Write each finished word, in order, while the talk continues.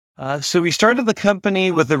So we started the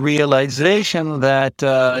company with the realization that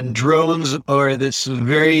drones are this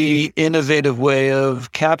very innovative way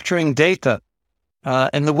of capturing data.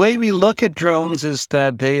 And the way we look at drones is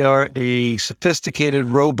that they are a sophisticated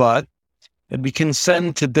robot that we can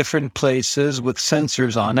send to different places with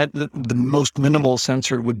sensors on it. The most minimal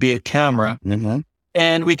sensor would be a camera,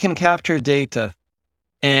 and we can capture data.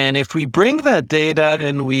 And if we bring that data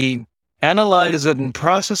and we analyze it and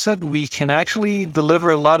process it, we can actually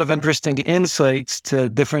deliver a lot of interesting insights to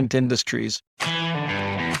different industries.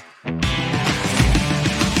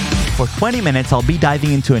 For 20 minutes, I'll be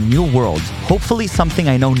diving into a new world, hopefully something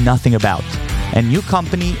I know nothing about. A new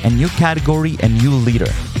company, a new category, a new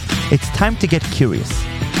leader. It's time to get curious.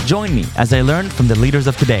 Join me as I learn from the leaders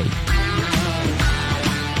of today.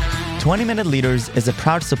 20 Minute Leaders is a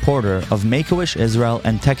proud supporter of Make-A-Wish Israel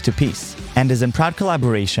and Tech to Peace, and is in proud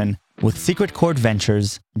collaboration with Secret Chord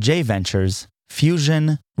Ventures, J Ventures,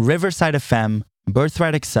 Fusion, Riverside FM,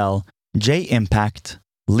 Birthright Excel, J Impact,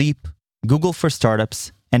 Leap, Google for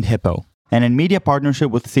Startups, and Hippo, and in media partnership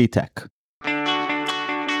with CTech.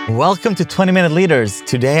 Welcome to 20 Minute Leaders.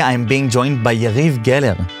 Today I am being joined by Yariv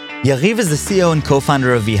Geller. Yariv is the CEO and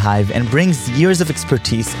co-founder of VHive and brings years of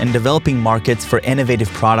expertise in developing markets for innovative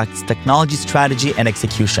products, technology strategy, and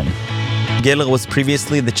execution. Geller was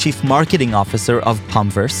previously the chief marketing officer of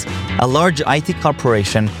Pumpverse, a large IT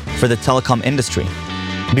corporation for the telecom industry.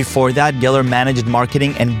 Before that, Geller managed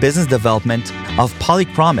marketing and business development of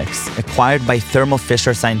Polychromics, acquired by Thermo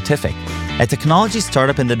Fisher Scientific, a technology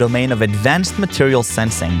startup in the domain of advanced material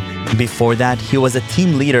sensing. Before that, he was a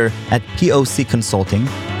team leader at POC Consulting,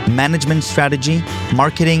 management strategy,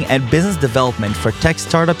 marketing, and business development for tech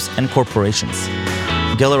startups and corporations.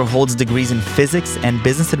 Geller holds degrees in physics and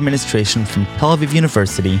business administration from Tel Aviv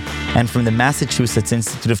University and from the Massachusetts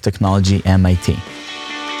Institute of Technology, MIT.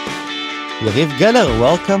 Yariv Geller,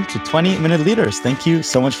 welcome to 20 Minute Leaders. Thank you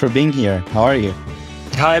so much for being here. How are you?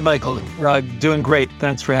 Hi, Michael. Doing great.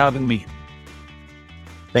 Thanks for having me.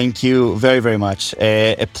 Thank you very, very much.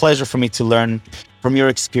 A pleasure for me to learn from your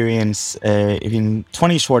experience in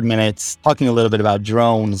 20 short minutes, talking a little bit about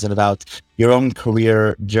drones and about your own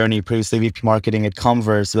career journey, previously VP Marketing at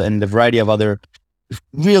Converse and a variety of other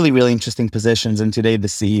really, really interesting positions. And today the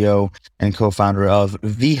CEO and co-founder of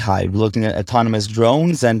VHive, looking at autonomous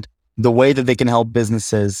drones and the way that they can help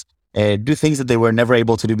businesses do things that they were never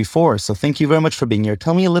able to do before. So thank you very much for being here.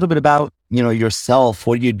 Tell me a little bit about, yourself,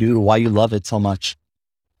 what you do, why you love it so much.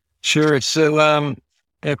 Sure. So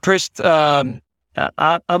first, I'm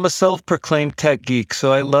a self-proclaimed tech geek,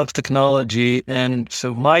 so I love technology. And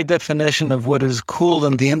so my definition of what is cool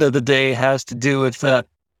at the end of the day has to do with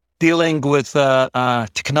dealing with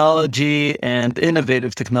technology and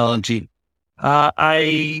innovative technology.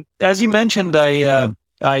 As you mentioned,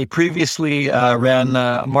 I previously ran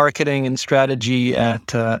marketing and strategy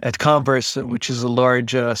at Converse, which is a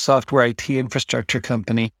large software IT infrastructure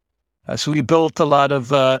company. So we built a lot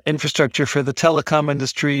of infrastructure for the telecom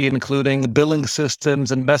industry, including billing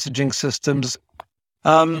systems and messaging systems.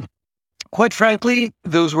 Quite frankly,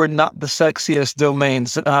 those were not the sexiest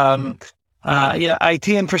domains. IT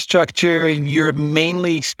infrastructure, you're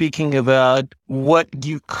mainly speaking about what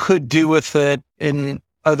you could do with it in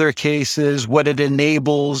other cases, what it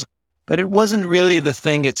enables, but it wasn't really the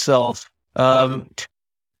thing itself.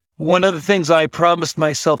 One of the things I promised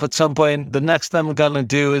myself at some point, the next thing I'm going to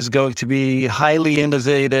do is going to be highly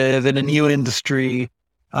innovative in a new industry.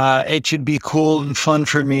 It should be cool and fun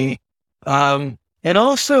for me. And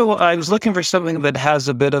also, I was looking for something that has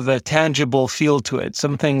a bit of a tangible feel to it,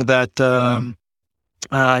 something that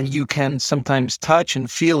you can sometimes touch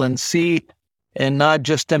and feel and see, and not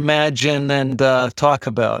just imagine and talk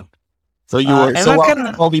about. So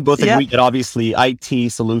while we both agree that obviously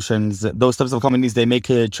IT solutions, those types of companies, they make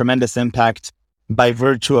a tremendous impact by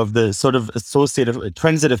virtue of the sort of associative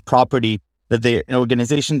transitive property that the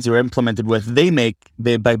organizations you're implemented with,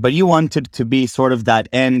 but you wanted to be sort of that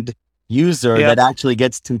end user that actually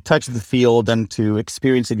gets to touch the field and to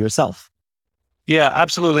experience it yourself. Yeah,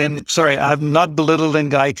 absolutely. And sorry, I'm not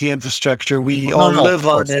belittling IT infrastructure. We all live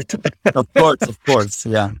on it. Of course.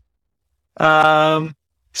 Yeah.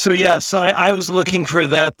 So I was looking for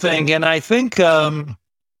that thing. And I think when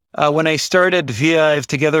I started VHive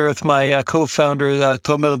together with my co-founder,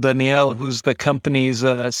 Tomer Daniel, who's the company's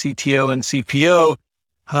CTO and CPO,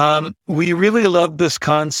 we really loved this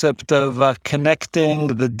concept of connecting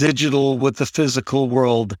the digital with the physical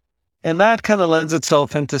world. And that kind of lends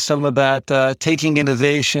itself into some of that taking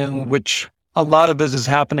innovation, which a lot of it is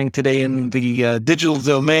happening today in the digital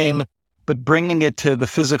domain, but bringing it to the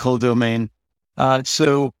physical domain.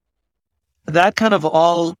 So that kind of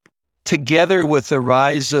all together with the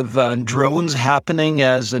rise of drones happening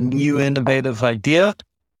as a new innovative idea,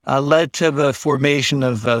 led to the formation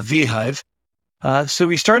of VHive. So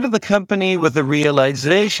we started the company with the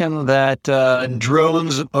realization that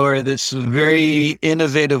drones are this very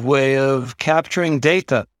innovative way of capturing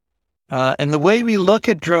data. And the way we look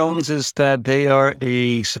at drones is that they are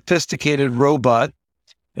a sophisticated robot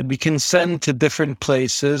that we can send to different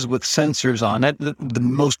places with sensors on it. The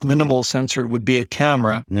most minimal sensor would be a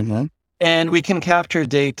camera. Mm-hmm. And we can capture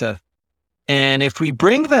data. And if we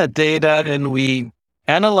bring that data and we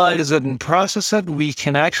analyze it and process it, we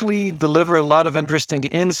can actually deliver a lot of interesting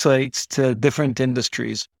insights to different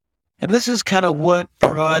industries. And this is kind of what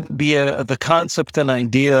brought the concept and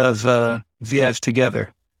idea of VHive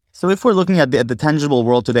together. So if we're looking at the tangible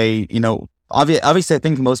world today, obviously I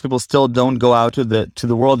think most people still don't go out to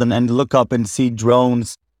the world and look up and see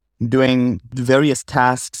drones doing various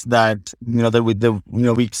tasks that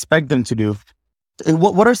we expect them to do.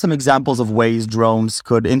 What are some examples of ways drones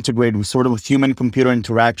could integrate with human-computer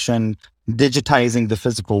interaction, digitizing the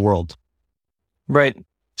physical world? Right.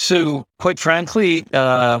 So quite frankly,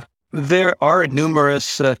 there are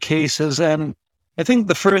numerous cases, and I think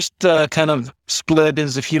the first kind of split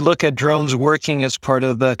is if you look at drones working as part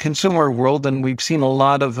of the consumer world, and we've seen a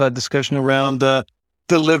lot of discussion around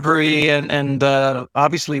delivery, and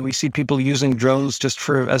obviously we see people using drones just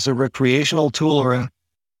as a recreational tool or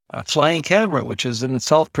a flying camera, which is in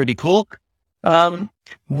itself pretty cool.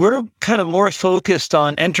 We're kind of more focused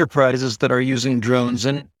on enterprises that are using drones,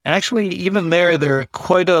 and actually even there are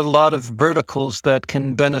quite a lot of verticals that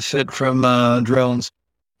can benefit from drones.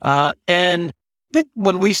 And I think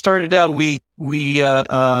when we started out, we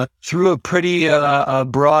threw a pretty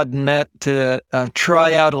broad net to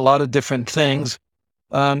try out a lot of different things.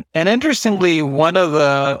 And interestingly, one of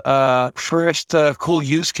the first cool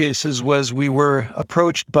use cases was we were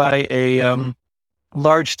approached by a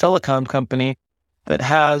large telecom company that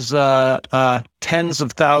has tens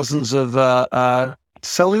of thousands of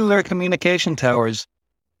cellular communication towers.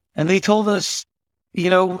 And they told us,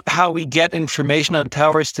 how we get information on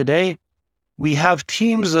towers today. We have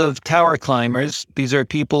teams of tower climbers. These are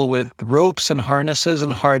people with ropes and harnesses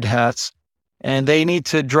and hard hats. And they need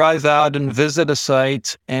to drive out and visit a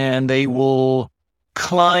site, and they will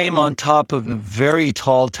climb on top of a very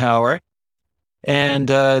tall tower, and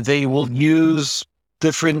they will use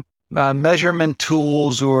different measurement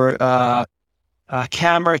tools or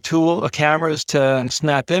cameras to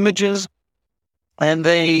snap images, and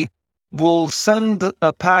they will send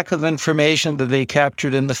a pack of information that they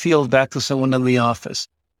captured in the field back to someone in the office.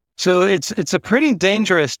 So it's a pretty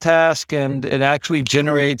dangerous task, and it actually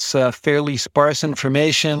generates fairly sparse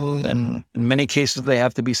information. And in many cases, they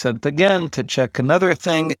have to be sent again to check another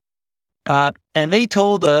thing. And they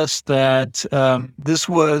told us that this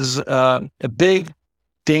was a big,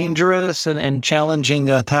 dangerous, and challenging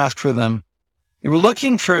task for them. They were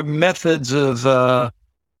looking for methods of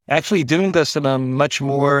actually doing this in a much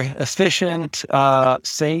more efficient,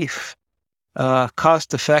 safe,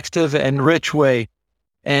 cost-effective, and rich way.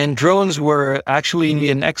 And drones were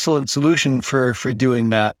actually an excellent solution for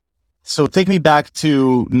doing that. So take me back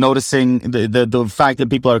to noticing the fact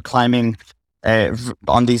that people are climbing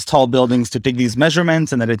on these tall buildings to take these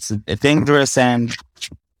measurements, and that it's dangerous. And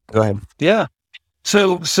go ahead. Yeah.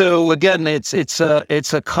 So again, it's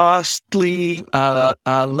a costly,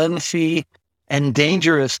 lengthy, and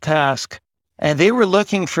dangerous task, and they were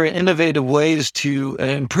looking for innovative ways to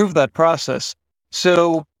improve that process.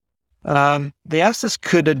 So they asked us,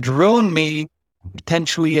 could a drone be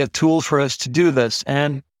potentially a tool for us to do this?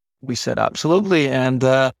 And we said, absolutely. And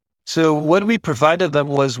so what we provided them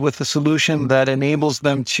was with a solution that enables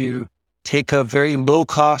them to take a very low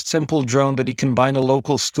cost, simple drone that you can buy in a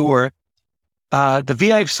local store. The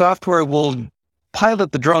VHive software will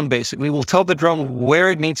pilot the drone, basically. We'll tell the drone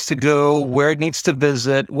where it needs to go, where it needs to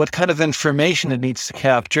visit, what kind of information it needs to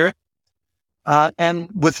capture. And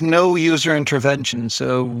with no user intervention.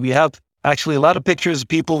 So we have actually a lot of pictures of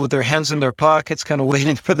people with their hands in their pockets, kind of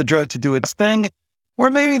waiting for the drone to do its thing. Or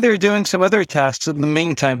maybe they're doing some other tasks in the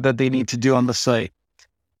meantime that they need to do on the site.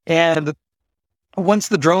 And once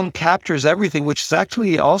the drone captures everything, which is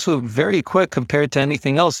actually also very quick compared to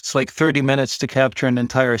anything else, it's like 30 minutes to capture an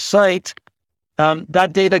entire site,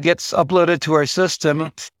 that data gets uploaded to our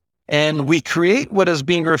system. And we create what is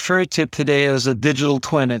being referred to today as a digital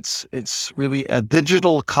twin. It's really a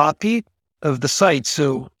digital copy of the site.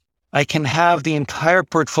 So I can have the entire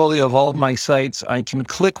portfolio of all of my sites. I can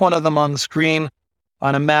click one of them on the screen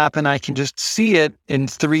on a map, and I can just see it in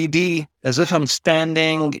 3D as if I'm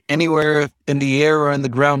standing anywhere in the air or on the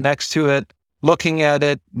ground next to it, looking at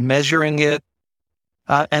it, measuring it.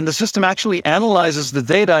 And the system actually analyzes the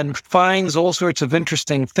data and finds all sorts of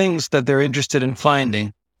interesting things that they're interested in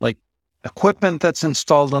finding, like equipment that's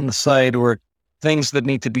installed on the site or things that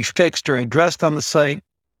need to be fixed or addressed on the site.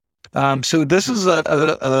 So this is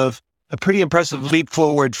a pretty impressive leap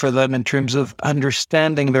forward for them in terms of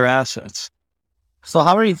understanding their assets. So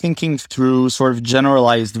how are you thinking through sort of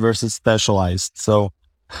generalized versus specialized? So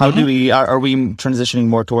how do we, are we transitioning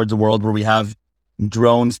more towards a world where we have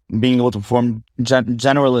drones being able to perform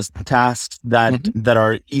generalist tasks that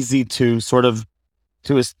are easy to sort of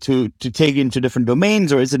to take into different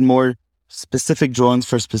domains, or is it more specific drones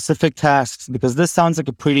for specific tasks? Because this sounds like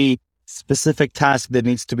a pretty specific task that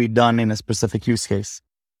needs to be done in a specific use case.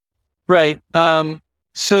 Right.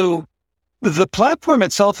 So the platform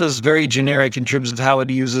itself is very generic in terms of how it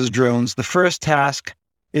uses drones. The first task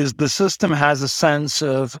is the system has a sense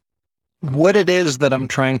of what it is that I'm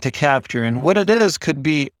trying to capture. And what it is could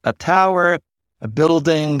be a tower, a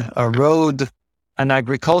building, a road, an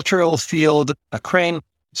agricultural field, a crane.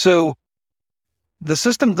 So the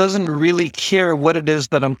system doesn't really care what it is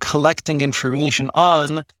that I'm collecting information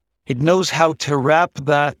on. It knows how to wrap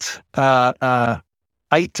that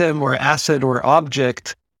item or asset or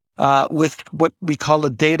object with what we call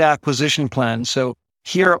a data acquisition plan. So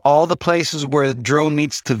here are all the places where the drone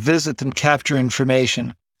needs to visit and capture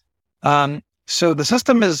information. So the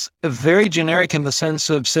system is very generic in the sense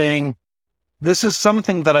of saying, this is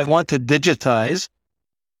something that I want to digitize.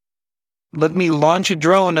 Let me launch a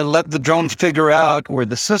drone and let the drone figure out, or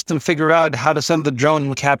the system figure out how to send the drone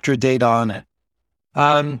and capture data on it.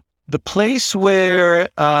 The place where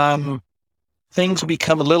things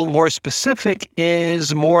become a little more specific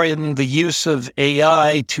is more in the use of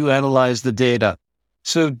AI to analyze the data.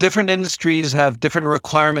 So different industries have different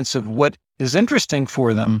requirements of what is interesting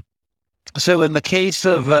for them. So in the case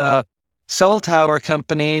of cell tower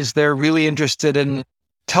companies, they're really interested in,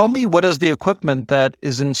 tell me what is the equipment that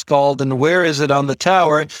is installed and where is it on the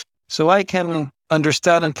tower, so I can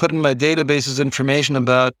understand and put in my databases information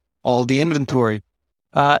about all the inventory.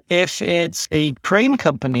 If it's a crane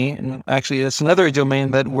company, and actually that's another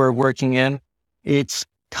domain that we're working in, it's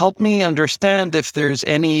help me understand if there's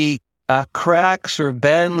any cracks or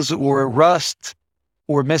bends or rust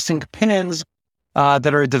or missing pins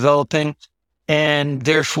that are developing, and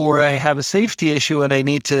therefore I have a safety issue and I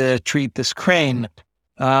need to treat this crane.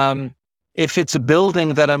 If it's a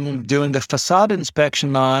building that I'm doing the facade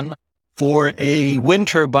inspection on for a wind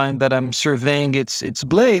turbine that I'm surveying its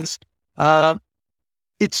blades,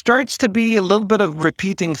 it starts to be a little bit of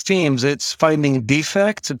repeating themes. It's finding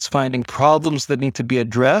defects, it's finding problems that need to be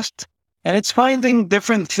addressed, and it's finding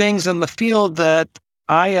different things in the field that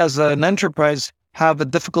I, as an enterprise, have a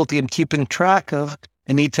difficulty in keeping track of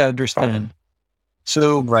and need to understand.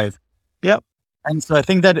 So, right. Yep. And so I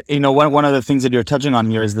think that, one of the things that you're touching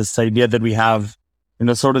on here is this idea that we have,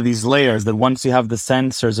 sort of these layers, that once you have the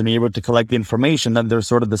sensors and you're able to collect the information, then there's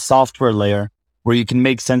sort of the software layer where you can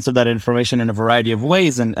make sense of that information in a variety of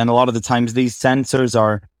ways. And a lot of the times these sensors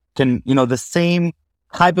the same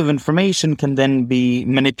type of information can then be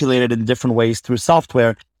manipulated in different ways through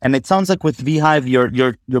software. And it sounds like with vHive,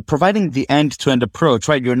 you're providing the end-to-end approach,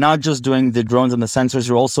 right? You're not just doing the drones and the sensors,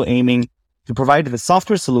 you're also aiming to provide the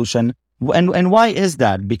software solution. And why is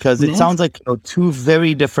that? Because it sounds like two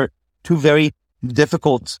very difficult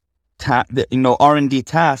R&D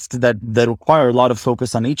tasks that require a lot of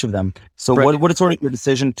focus on each of them. So right. What is sort of your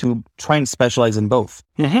decision to try and specialize in both?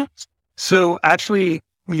 Mm-hmm. So actually,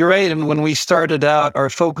 you're right. And when we started out, our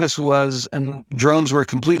focus was, and drones were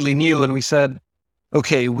completely new, and we said,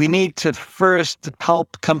 okay, we need to first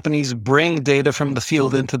help companies bring data from the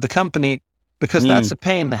field into the company, because that's a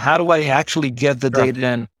pain. How do I actually get the data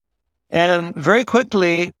in? And very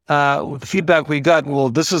quickly, the feedback we got, well,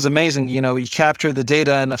 this is amazing. You capture the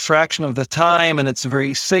data in a fraction of the time, and it's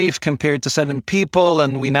very safe compared to sending people,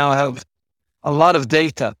 and we now have a lot of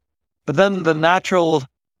data. But then the natural,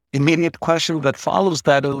 immediate question that follows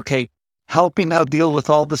that, okay, help me now deal with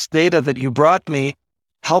all this data that you brought me.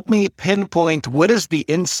 Help me pinpoint what is the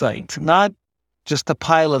insight, not just a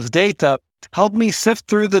pile of data. Help me sift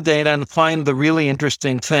through the data and find the really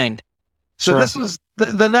interesting thing. So this is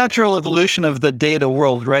the natural evolution of the data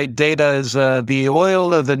world, right? Data is the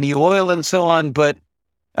oil, the new oil, and so on, but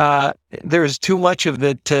there's too much of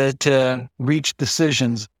it to reach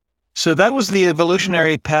decisions. So that was the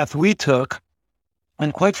evolutionary path we took.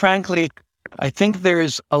 And quite frankly, I think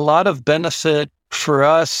there's a lot of benefit for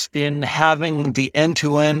us in having the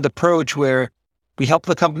end-to-end approach where we help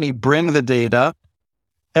the company bring the data.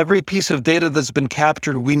 Every piece of data that's been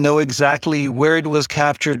captured, we know exactly where it was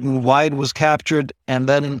captured and why it was captured, and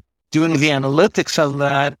then doing the analytics of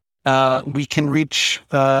that we can reach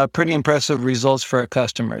pretty impressive results for our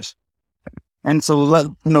customers. And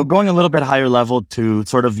so, going a little bit higher level to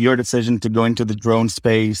sort of your decision to go into the drone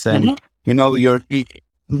space, and you're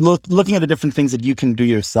looking at the different things that you can do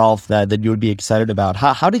yourself that you would be excited about.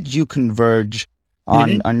 How did you converge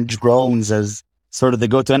on drones as sort of the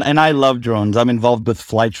go-to? And I love drones. I'm involved with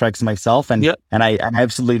Flytrex myself, and I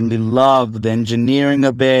absolutely love the engineering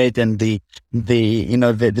of it and the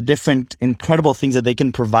different incredible things that they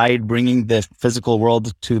can provide, bringing the physical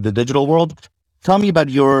world to the digital world. Tell me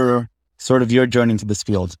about your journey into this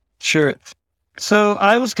field. Sure. So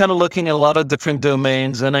I was kind of looking at a lot of different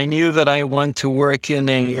domains, and I knew that I wanted to work in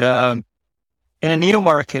a new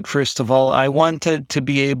market. First of all, I wanted to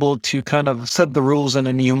be able to kind of set the rules in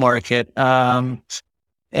a new market. And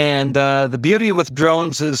the beauty with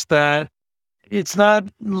drones is that it's not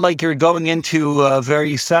like you're going into a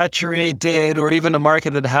very saturated or even a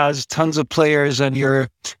market that has tons of players and you're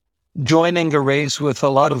joining a race with a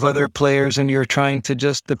lot of other players and you're trying to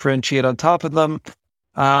just differentiate on top of them.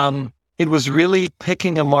 It was really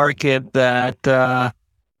picking a market that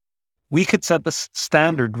we could set the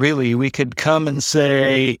standard, really. We could come and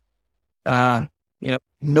say,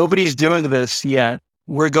 nobody's doing this yet.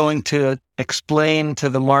 We're going to explain to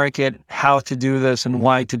the market how to do this and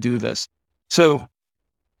why to do this. So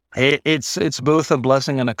it's both a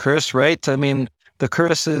blessing and a curse, right? I mean, the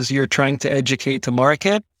curse is you're trying to educate the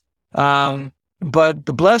market. But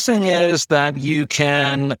the blessing is that you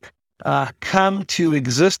can come to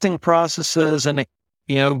existing processes and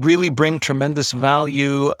really bring tremendous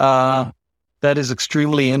value that is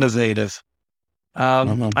extremely innovative.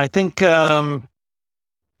 I think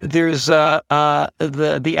there's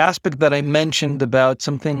the aspect that I mentioned about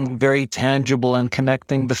something very tangible and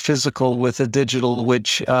connecting the physical with the digital,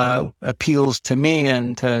 which appeals to me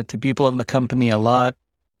and to people in the company a lot.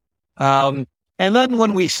 And then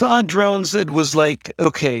when we saw drones, it was like,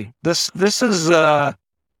 okay, this is,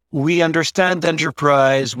 we understand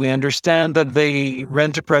enterprise. We understand that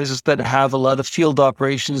enterprises that have a lot of field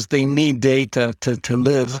operations, they need data to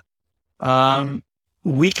live.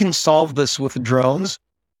 We can solve this with drones.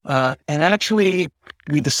 And actually,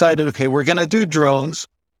 we decided, okay, we're going to do drones.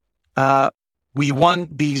 We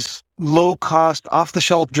want these low-cost,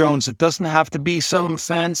 off-the-shelf drones. It doesn't have to be some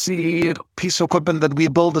fancy piece of equipment that we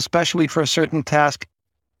build especially for a certain task.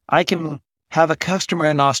 I can have a customer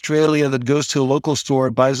in Australia that goes to a local store,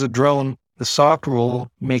 buys a drone, the software will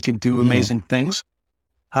make it do amazing things.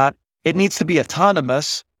 It needs to be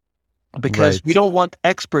autonomous because we don't want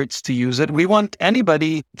experts to use it. We want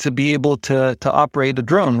anybody to be able to operate a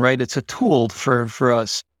drone, right? It's a tool for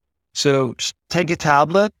us. So just take a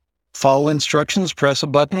tablet, follow instructions, press a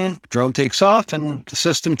button, drone takes off, and the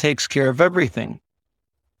system takes care of everything.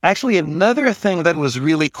 Actually, another thing that was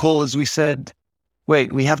really cool is we said,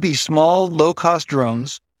 wait, we have these small, low-cost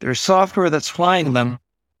drones. There's software that's flying them.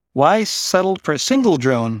 Why settle for a single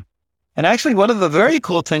drone? And actually, one of the very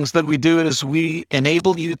cool things that we do is we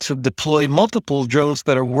enable you to deploy multiple drones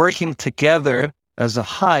that are working together as a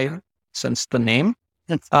hive, since the name,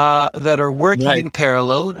 that are working in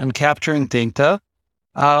parallel and capturing data.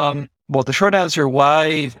 Well, the short answer,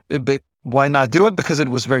 why not do it? Because it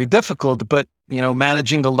was very difficult, but,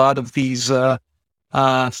 managing a lot of these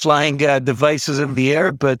flying devices in the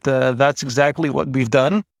air, but that's exactly what we've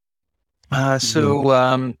done.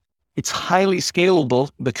 So it's highly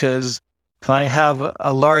scalable because if I have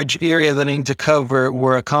a large area that I need to cover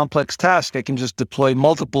or a complex task, I can just deploy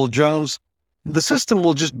multiple drones. The system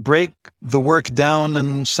will just break the work down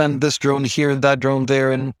and send this drone here, that drone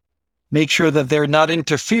there, and make sure that they're not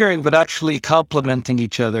interfering, but actually complementing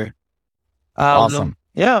each other. Awesome.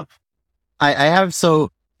 Yeah. I have,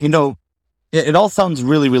 it all sounds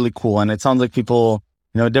really, really cool. And it sounds like people,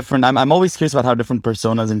 different, I'm always curious about how different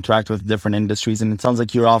personas interact with different industries. And it sounds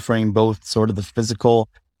like you're offering both sort of the physical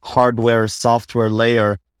hardware, software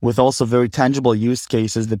layer with also very tangible use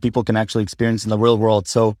cases that people can actually experience in the real world.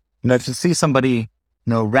 So, if you see somebody,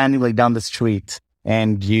 randomly down the street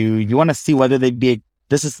and you want to see whether they'd be,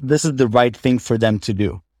 this is the right thing for them to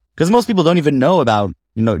do. Because most people don't even know about,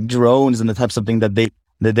 drones and the types of things that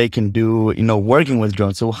they can do, working with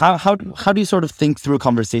drones. So how do you sort of think through a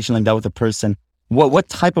conversation like that with a person? What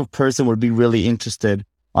type of person would be really interested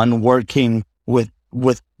on working with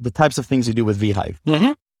the types of things you do with vHive?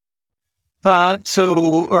 Mm-hmm.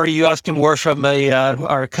 So are you asking more from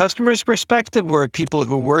our customer's perspective, or people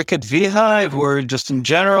who work at vHive, or just in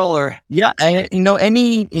general, or? Yeah,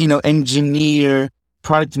 any, engineer,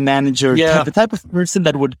 product manager, the type of person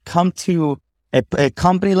that would come to a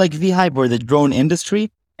company like vHive or the drone industry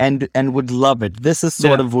and would love it. This is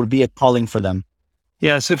sort of would be a calling for them.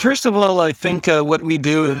 Yeah. So first of all, I think what we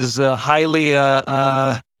do is highly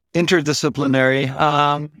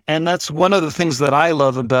interdisciplinary, and that's one of the things that I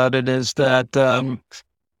love about it is that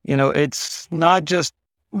it's not just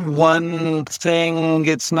one thing.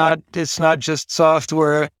 It's not just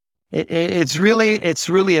software. It's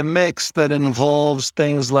really a mix that involves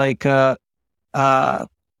things like uh,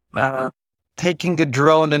 taking a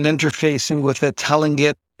drone and interfacing with it, telling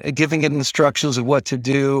it, giving it instructions of what to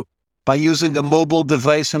do by using a mobile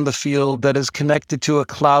device in the field that is connected to a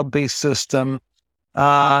cloud-based system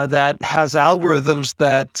that has algorithms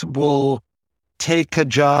that will take a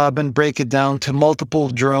job and break it down to multiple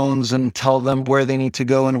drones and tell them where they need to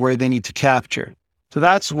go and where they need to capture. So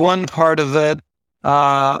that's one part of it,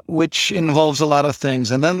 which involves a lot of things.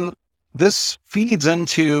 And then this feeds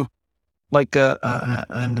into like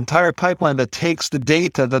an entire pipeline that takes the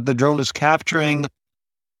data that the drone is capturing,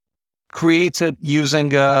 creates with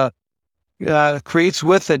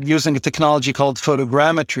it using a technology called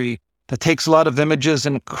photogrammetry that takes a lot of images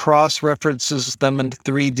and cross-references them in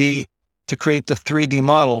 3D to create the 3D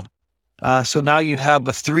model. So now you have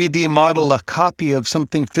a 3D model, a copy of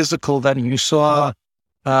something physical that you saw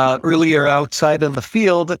earlier outside in the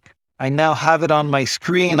field. I now have it on my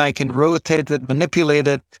screen. I can rotate it, manipulate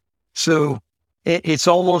it. So it's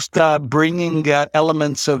almost bringing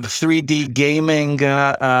elements of 3D gaming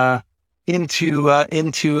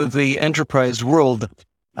into the enterprise world.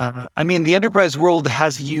 The enterprise world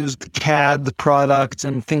has used CAD products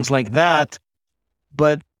and things like that,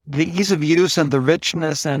 but the ease of use and the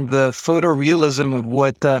richness and the photorealism of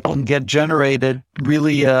what can get generated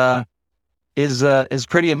really is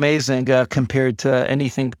pretty amazing compared to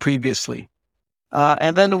anything previously.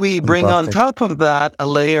 And then we bring on top of that a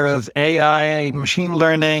layer of AI, machine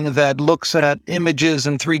learning that looks at images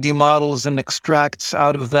and 3D models and extracts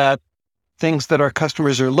out of that things that our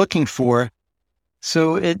customers are looking for.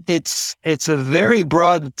 So it's a very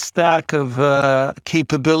broad stack of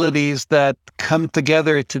capabilities that come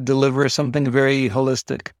together to deliver something very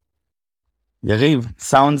holistic. Yariv,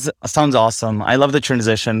 sounds awesome. I love the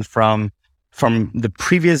transition from the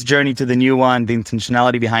previous journey to the new one, the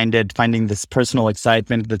intentionality behind it, finding this personal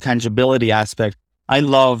excitement, the tangibility aspect. I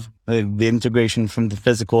love the integration from the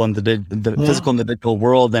physical and the physical and the digital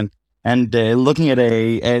world, and looking at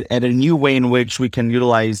a new way in which we can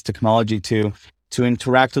utilize technology to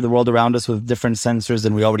interact with the world around us with different sensors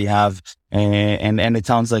than we already have. And it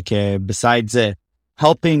sounds like besides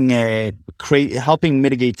helping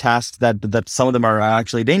mitigate tasks that some of them are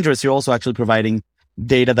actually dangerous, you're also actually providing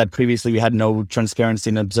data that previously we had no transparency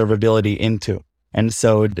and observability into. And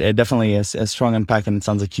so it definitely is a strong impact, and it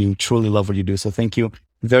sounds like you truly love what you do. So thank you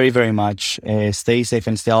very, very much. Stay safe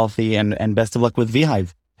and stay healthy, and best of luck with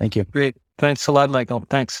vHive. Thank you. Great. Thanks a lot, Michael.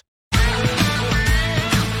 Thanks.